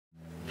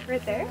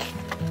Right there?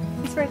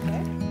 He's right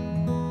there.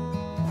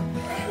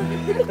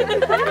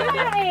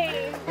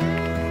 Hi!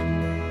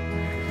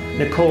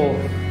 Nicole,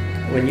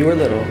 when you were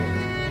little,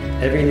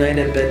 every night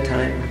at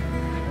bedtime,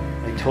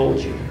 I told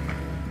you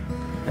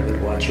I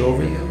would watch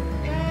over you,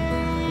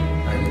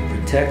 I would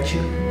protect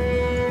you,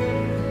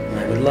 and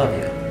I would love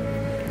you.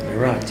 I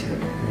rocked you,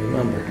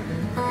 remember.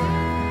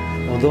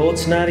 Although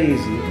it's not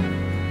easy,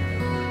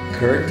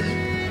 Kurt,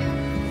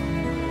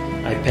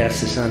 I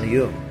pass this on to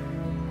you.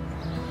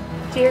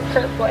 Dear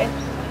Kurt boy,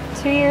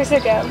 2 years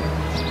ago,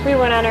 we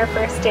went on our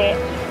first date.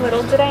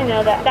 Little did I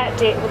know that that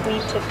date would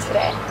lead to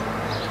today.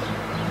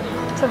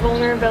 To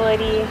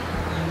vulnerability,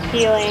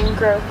 healing,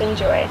 growth, and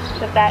joy.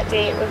 That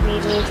date would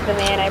lead me to the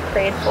man I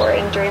prayed for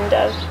and dreamed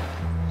of.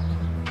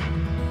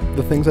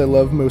 The things I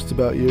love most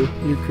about you,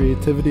 your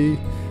creativity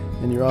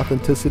and your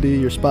authenticity,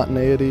 your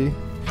spontaneity,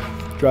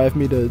 drive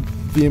me to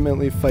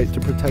vehemently fight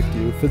to protect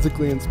you,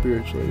 physically and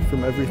spiritually,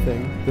 from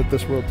everything that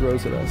this world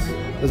throws at us,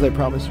 as I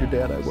promised your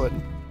dad I would.